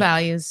 But home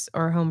values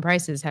or home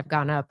prices have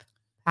gone up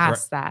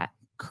past that.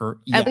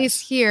 Yes. At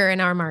least here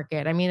in our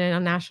market. I mean, on a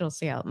national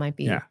scale, it might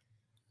be. Yeah.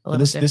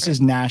 This is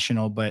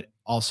national, but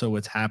also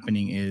what's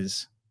happening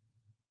is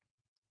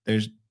I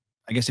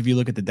guess if you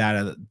look at the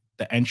data,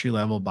 the entry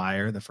level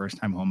buyer, the first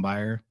time home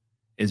buyer,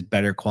 is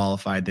better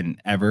qualified than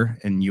ever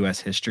in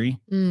U.S. history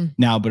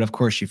now. But of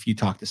course, if you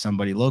talk to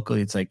somebody locally,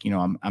 it's like,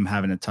 I'm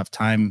having a tough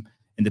time.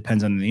 It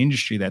depends on the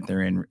industry that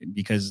they're in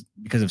because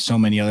of so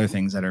many other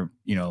things that are,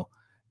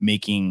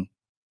 making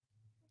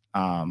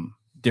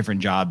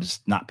different jobs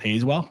not pay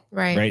as well.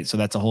 Right. So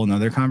that's a whole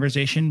nother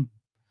conversation.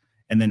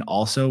 And then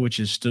also, which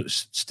is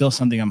still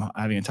something I'm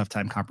having a tough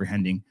time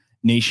comprehending,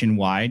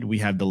 nationwide, we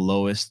have the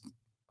lowest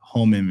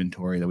home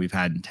inventory that we've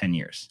had in 10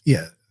 years.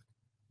 Yeah.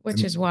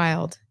 Which is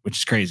wild. Which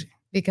is crazy.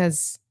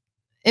 Because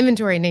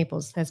inventory in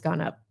Naples has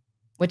gone up,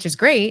 which is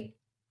great,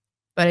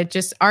 but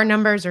our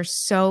numbers are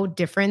so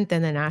different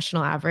than the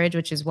national average,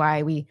 which is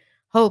why we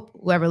hope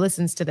whoever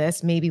listens to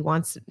this maybe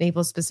wants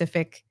Naples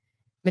specific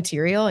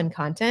material and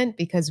content,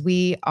 because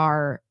we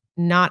are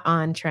not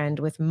on trend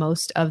with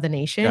most of the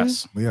nation.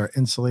 Yes, we are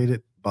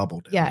insulated,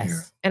 bubbled. Yes.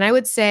 Here. And I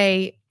would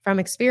say from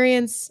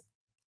experience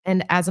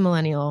and as a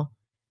millennial,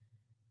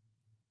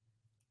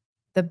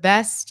 the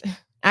best,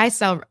 I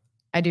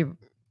do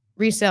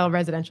resale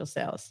residential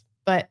sales,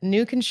 but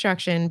new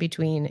construction,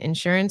 between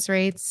insurance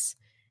rates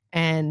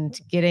and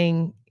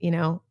getting,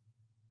 an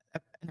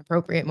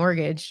appropriate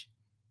mortgage,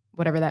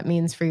 whatever that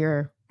means for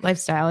your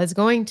lifestyle, is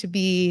going to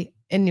be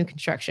in new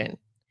construction.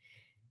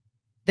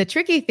 The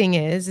tricky thing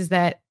is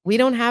that we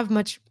don't have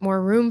much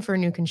more room for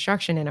new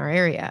construction in our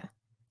area.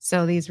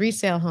 So these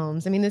resale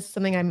homes, this is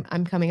something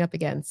I'm coming up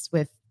against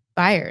with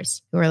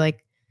buyers who are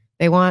like,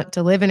 they want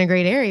to live in a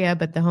great area,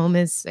 but the home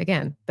is,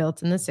 again,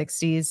 built in the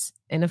 60s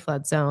in a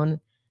flood zone.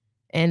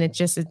 And it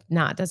just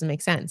doesn't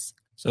make sense.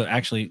 So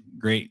actually,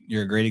 great.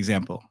 You're a great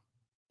example.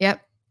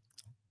 Yep.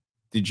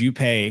 Did you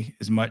pay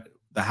as much,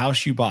 the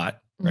house you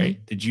bought, right?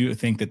 Mm-hmm. Did you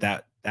think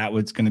that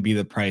was going to be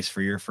the price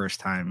for your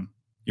first home,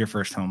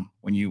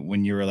 when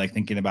you were like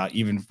thinking about,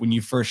 even when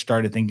you first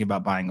started thinking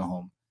about buying a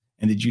home?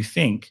 And did you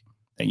think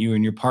that you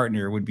and your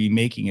partner would be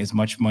making as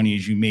much money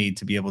as you made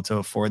to be able to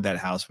afford that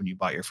house when you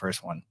bought your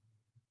first one?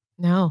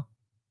 No.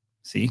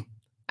 See?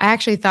 I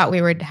actually thought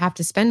we would have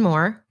to spend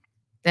more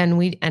than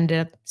we ended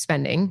up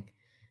spending.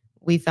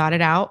 We thought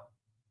it out.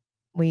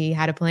 We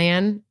had a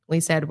plan.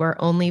 We said we're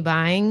only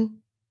buying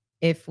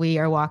if we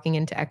are walking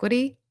into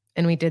equity.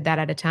 And we did that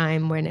at a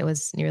time when it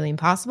was nearly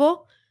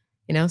impossible.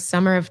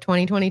 Summer of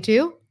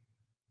 2022,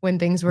 when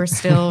things were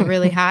still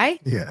really high.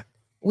 Yeah.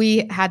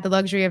 We had the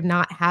luxury of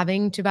not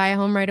having to buy a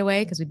home right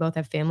away because we both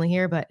have family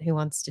here, but who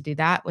wants to do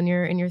that when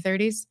you're in your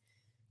 30s?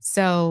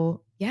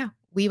 So yeah,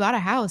 we bought a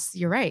house,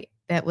 you're right,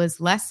 that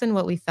was less than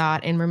what we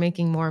thought, and we're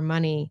making more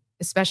money,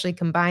 especially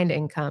combined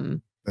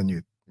income,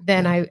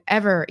 than I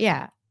ever,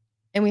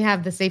 And we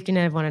have the safety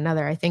net of one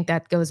another. I think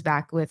that goes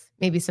back with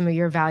maybe some of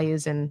your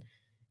values and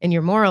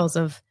your morals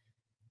of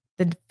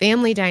the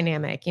family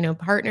dynamic,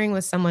 partnering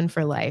with someone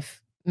for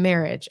life,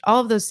 marriage,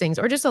 all of those things,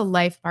 or just a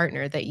life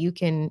partner that you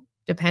can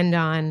depend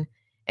on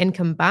and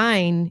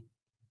combine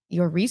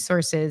your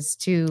resources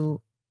to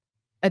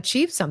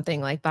achieve something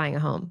like buying a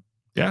home.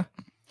 Yeah.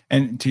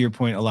 And to your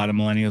point, a lot of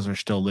millennials are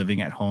still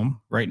living at home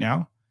right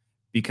now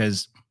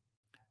because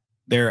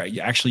they're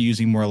actually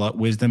using more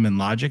wisdom and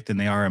logic than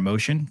they are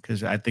emotion.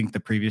 Because I think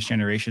the previous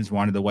generations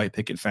wanted the white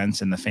picket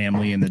fence and the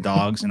family and the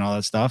dogs and all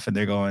that stuff. And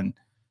they're going,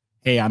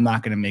 hey, I'm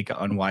not going to make an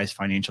unwise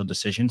financial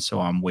decision, so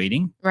I'm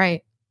waiting.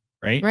 Right.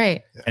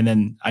 And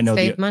then I know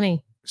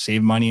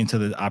save money until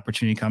the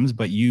opportunity comes.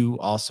 But you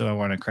also, I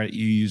want to credit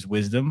you, use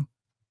wisdom.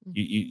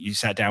 You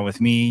sat down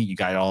with me, you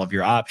got all of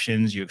your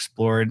options, you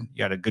explored, you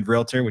got a good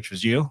realtor, which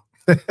was you,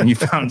 and you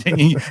found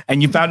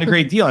a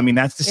great deal. I mean,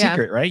 that's the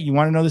secret, right? You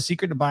want to know the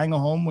secret to buying a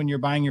home when you're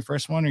buying your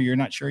first one or you're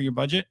not sure your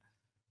budget?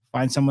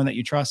 Find someone that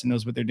you trust and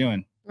knows what they're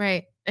doing.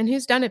 Right. And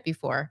who's done it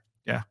before?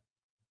 Yeah.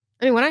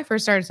 I mean, when I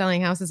first started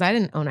selling houses, I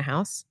didn't own a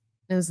house.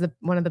 It was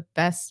one of the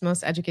best,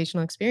 most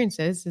educational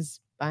experiences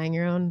is buying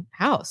your own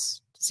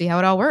house to see how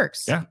it all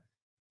works. Yeah.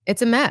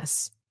 It's a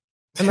mess.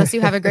 Unless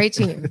you have a great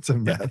team. It's a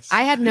mess.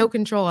 I had no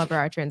control over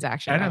our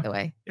transaction, by the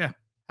way. Yeah.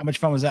 How much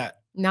fun was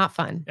that? Not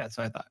fun. Yeah, that's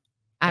what I thought.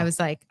 I was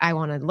like, I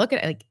want to look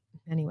at it. Like,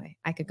 anyway,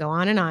 I could go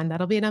on and on.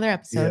 That'll be another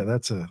episode. Yeah,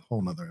 that's a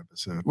whole nother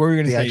episode. What were you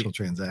going to say? The actual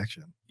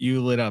transaction.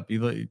 You lit up. I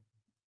don't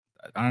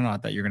know. I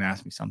thought you were going to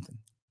ask me something.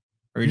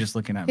 Or were you just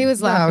looking at me? He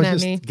was laughing I was at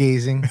just me.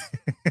 Gazing.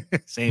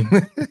 Same.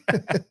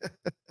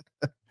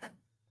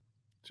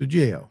 So,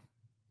 Gio.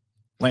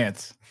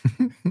 Lance.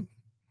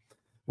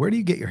 Where do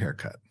you get your hair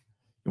cut?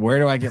 Where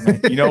do I get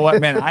my, you know what,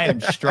 man, I am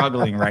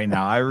struggling right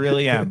now. I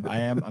really am.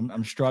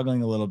 I'm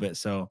struggling a little bit.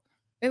 So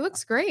it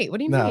looks great. What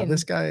do you mean?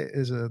 This guy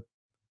is a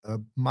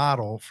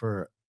model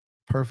for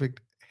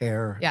perfect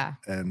hair. Yeah.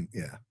 And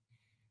yeah.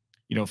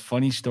 You know,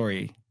 funny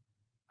story.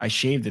 I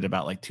shaved it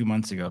about like 2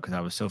 months ago because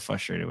I was so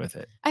frustrated with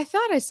it. I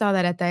thought I saw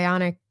that at the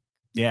Ionic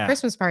Yeah.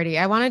 Christmas party.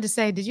 I wanted to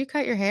say, did you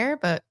cut your hair?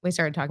 But we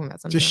started talking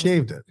about something. Just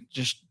shaved it.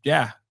 Just,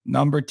 yeah.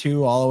 Number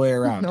 2 all the way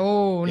around.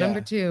 No,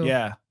 number 2.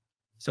 Yeah.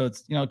 So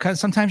it's, you know, because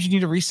sometimes you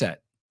need a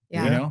reset.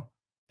 Yeah. You know,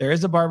 there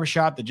is a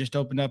barbershop that just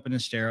opened up in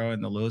Estero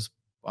in the Lowe's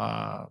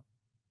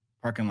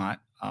parking lot,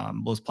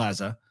 Lowe's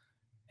Plaza.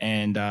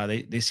 And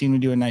they seem to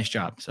do a nice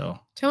job. So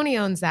Tony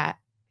owns that.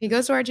 He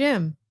goes to our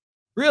gym.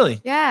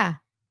 Really? Yeah.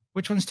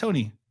 Which one's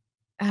Tony?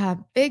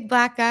 Big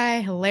black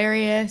guy,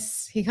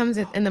 hilarious. He comes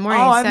in the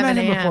morning. Oh, I've 7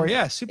 met him before.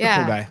 Yeah, super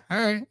cool guy. All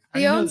right.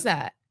 He owns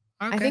that.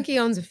 Okay. I think he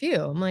owns a few.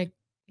 I'm like,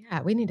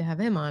 yeah, we need to have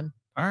him on.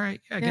 All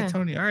right. Yeah, get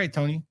Tony. All right,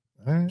 Tony.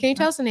 All right. Can you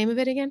tell us the name of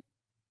it again?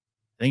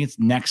 I think it's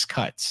Next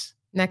Cuts.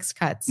 Next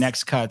Cuts.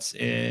 Next Cuts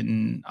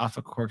in off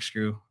of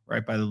Corkscrew,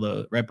 right by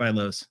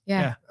Lowe's.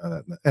 Yeah.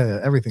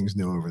 Everything's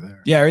new over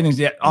there. Yeah, everything's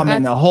I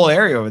mean, the whole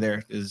area over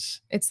there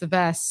is. It's the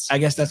best. I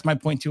guess that's my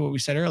point to what we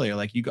said earlier.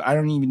 Like I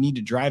don't even need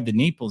to drive to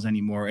Naples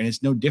anymore, and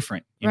it's no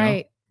different. You know?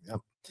 Yep.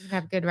 You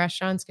have good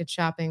restaurants, good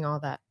shopping,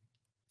 all that.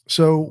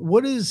 So,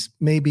 what is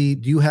do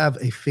you have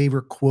a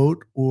favorite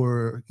quote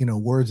or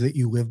words that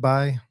you live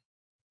by?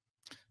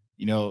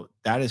 You know,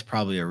 that is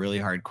probably a really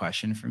hard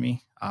question for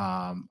me.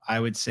 I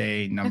would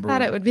say I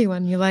thought it would be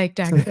one you liked,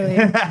 actually.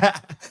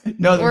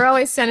 No, we're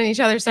always sending each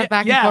other stuff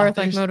back and forth,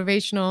 like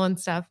motivational and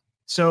stuff.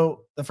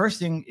 So the first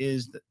thing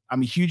is that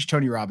I'm a huge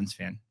Tony Robbins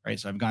fan, right?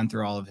 So I've gone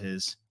through all of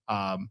his.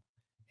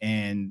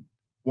 And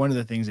one of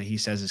the things that he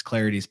says is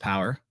clarity is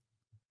power.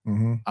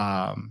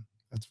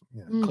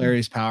 Mm-hmm. Clarity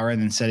is power,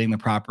 and then setting the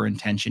proper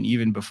intention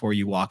even before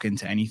you walk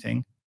into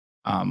anything.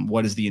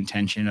 What is the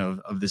intention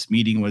of this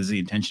meeting? What is the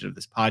intention of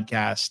this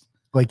podcast?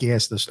 Like you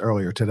asked us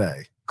earlier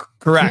today.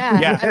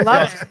 Correct. Yeah. I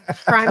love it.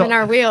 Priming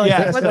our wheel.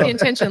 Yeah, What's the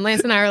intention?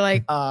 Lance and I are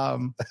like,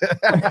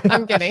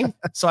 I'm kidding.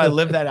 So I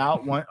live that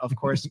out. One, of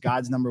course,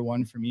 God's number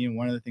one for me. And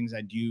one of the things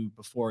I do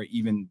before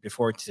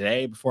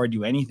I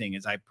do anything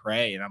is I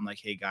pray and I'm like,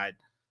 hey, God,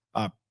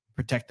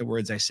 protect the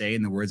words I say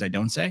and the words I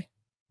don't say.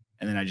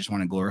 And then I just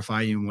want to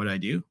glorify you in what I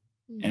do.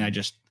 Mm-hmm. And I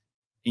just,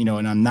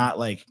 and I'm not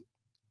like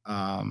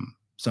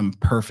some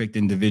perfect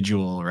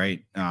individual,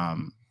 right?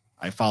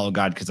 I follow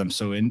God because I'm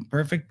so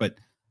imperfect, but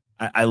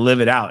I live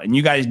it out. And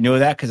you guys know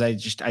that because I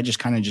just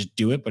kind of just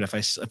do it. But if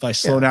I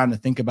slow down to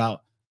think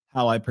about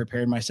how I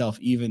prepared myself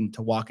even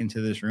to walk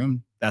into this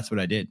room, that's what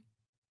I did.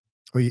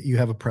 Well, you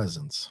have a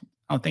presence.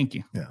 Oh, thank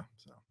you. Yeah.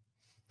 So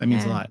that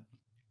means a lot.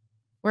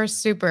 We're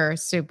super,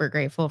 super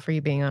grateful for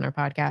you being on our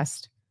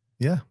podcast.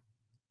 Yeah.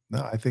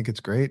 No, I think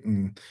it's great.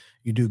 And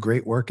you do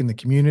great work in the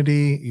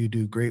community. You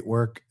do great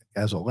work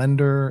as a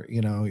lender.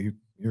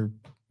 You're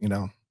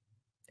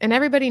and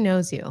everybody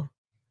knows you.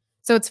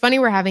 So it's funny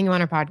we're having you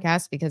on our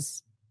podcast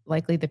because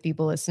likely the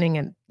people listening,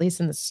 at least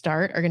in the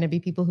start, are going to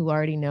be people who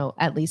already know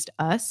at least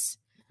us.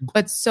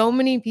 But so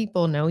many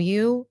people know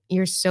you.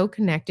 You're so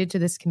connected to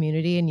this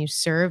community and you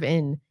serve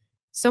in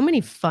so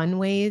many fun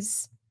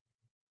ways.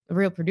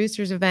 Real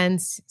Producers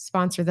events,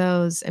 sponsor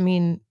those. I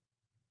mean,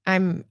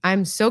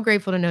 I'm so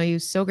grateful to know you,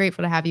 so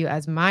grateful to have you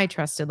as my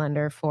trusted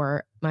lender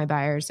for my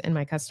buyers and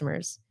my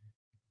customers.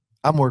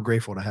 I'm more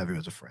grateful to have you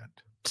as a friend.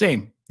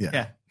 Same.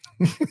 Yeah.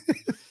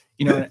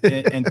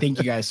 And thank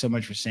you guys so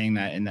much for saying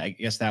that. And I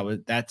guess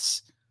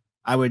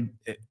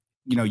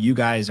you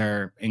guys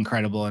are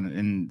incredible.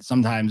 And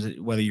sometimes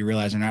whether you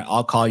realize or not,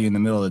 I'll call you in the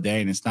middle of the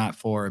day and it's not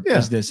for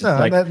business.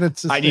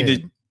 It's I need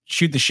to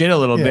shoot the shit a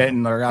little bit,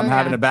 and or I'm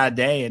having yeah. a bad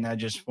day, and I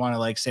just want to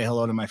like say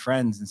hello to my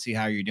friends and see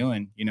how you're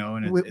doing, you know.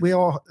 And we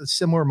all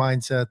similar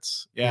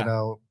mindsets, Yeah. you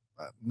know,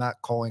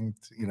 not calling,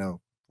 you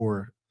know,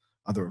 for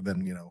other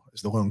than, you know,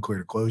 is the loan clear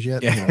to close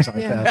yet? Yeah. You know,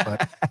 something like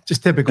that, but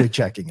just typically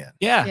checking in.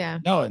 Yeah. Yeah.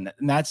 No, and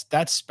that's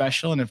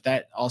special. And if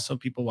that also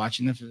people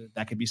watching this,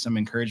 that could be some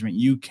encouragement.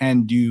 You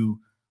can do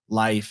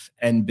life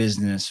and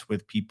business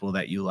with people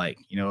that you like.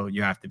 You know,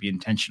 you have to be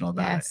intentional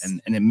about Yes.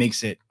 it. And it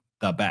makes it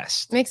the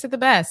best. Makes it the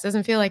best.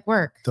 Doesn't feel like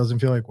work. Doesn't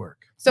feel like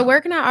work. So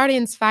where can our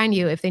audience find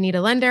you if they need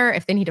a lender,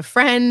 if they need a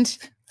friend?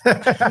 You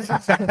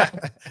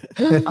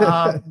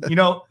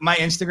know, my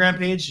Instagram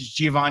page is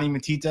Giovanni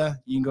Matita.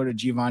 You can go to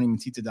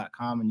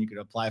giovannimatita.com and you could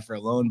apply for a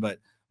loan, but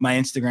my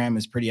Instagram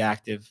is pretty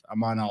active.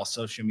 I'm on all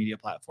social media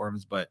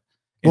platforms, but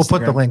we'll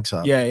put the links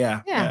up.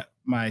 Yeah.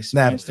 My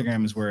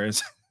Instagram is where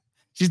it's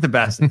she's the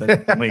best at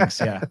the links.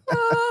 Yeah.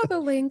 Oh,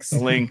 the links. The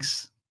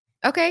links.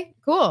 Okay,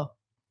 cool.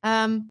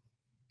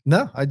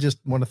 No, I just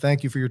want to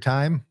thank you for your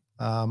time.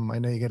 I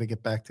know you got to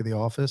get back to the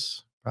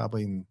office,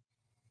 probably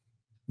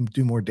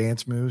do more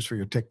dance moves for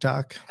your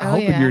TikTok. I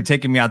hope you were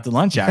taking me out to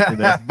lunch after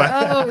this.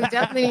 But we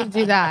definitely need to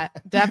do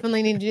that.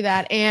 Definitely need to do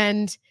that.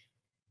 And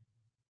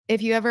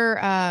if you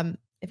ever,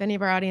 if any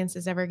of our audience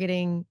is ever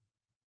in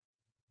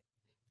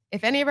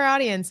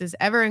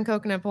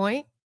Coconut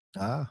Point,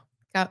 go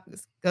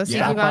see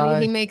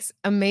Giovanni. He makes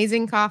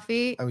amazing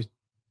coffee.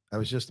 I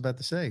was just about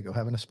to say, go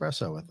have an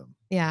espresso with him.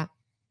 Yeah.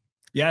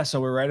 Yeah,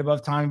 so we're right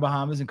above Tommy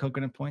Bahamas and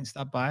Coconut Point.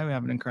 Stop by. We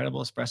have an incredible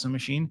espresso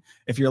machine.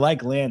 If you're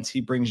like Lance,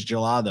 he brings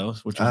gelatos,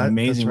 which is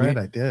amazing. That's right,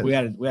 I did. We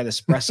had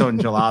espresso and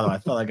gelato. I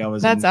felt like I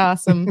was. That's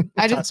awesome.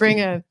 I just bring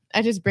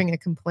a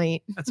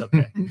complaint. That's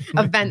okay.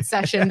 A vent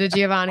session to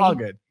Giovanni. All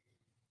good.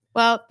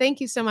 Well, thank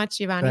you so much,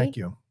 Giovanni. Thank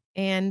you.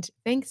 And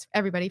thanks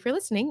everybody for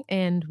listening.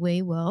 And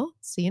we will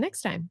see you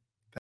next time.